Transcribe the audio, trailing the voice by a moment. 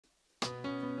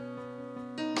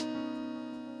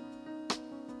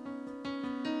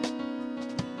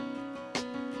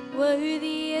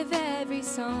worthy of every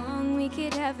song we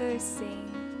could ever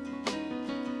sing,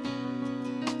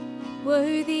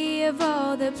 worthy of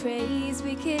all the praise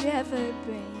we could ever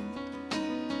bring,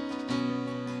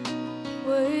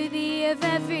 worthy of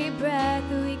every breath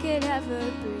we could ever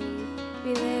breathe.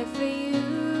 We live for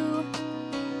you,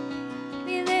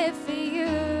 we live for you.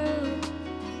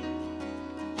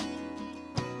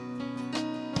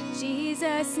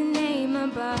 Jesus, the name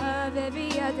above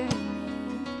every other name.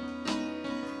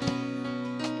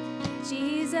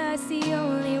 Jesus, the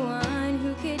only one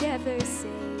who could ever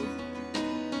save.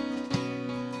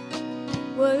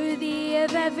 Worthy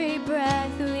of every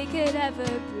breath we could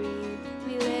ever breathe.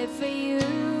 We live for you,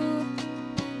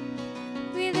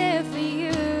 we live for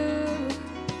you.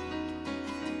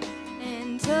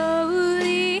 And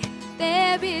holy,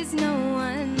 there is no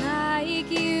one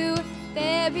like you.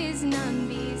 There is none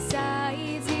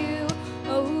besides you.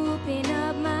 Open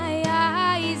up my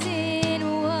eyes in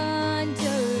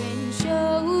wonder and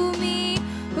show me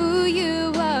who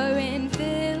you are, and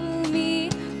fill me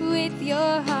with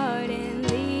your heart and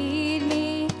lead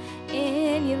me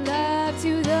in your love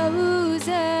to those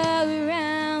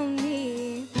around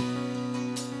me.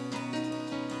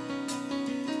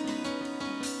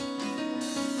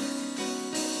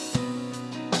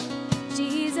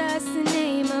 Jesus, the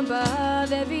name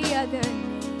above every other name.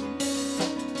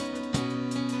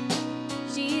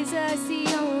 Jesus, the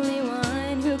only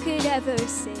one who could ever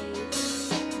save.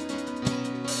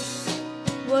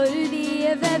 Worthy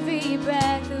of every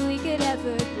breath we could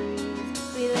ever breathe.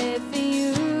 We live for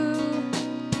you,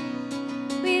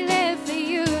 we live for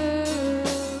you.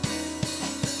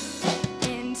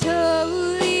 And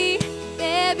holy,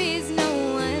 there is no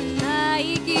one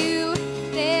like you.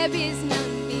 There is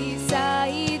none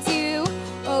besides you.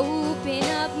 Open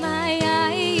up my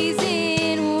eyes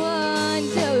in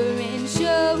wonder and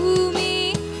show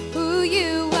me who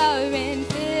you are, and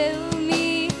fill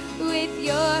me with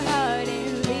your heart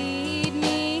and lead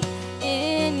me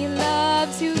in your love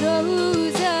to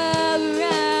those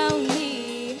around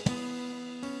me.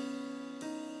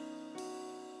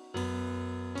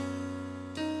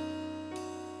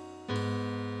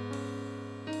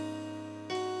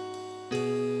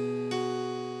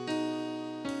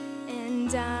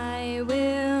 And I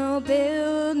will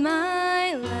build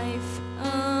my life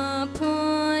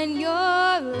upon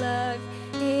your love.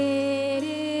 It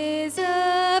is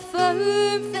a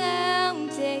firm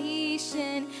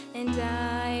foundation, and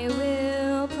I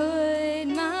will put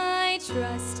my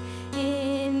trust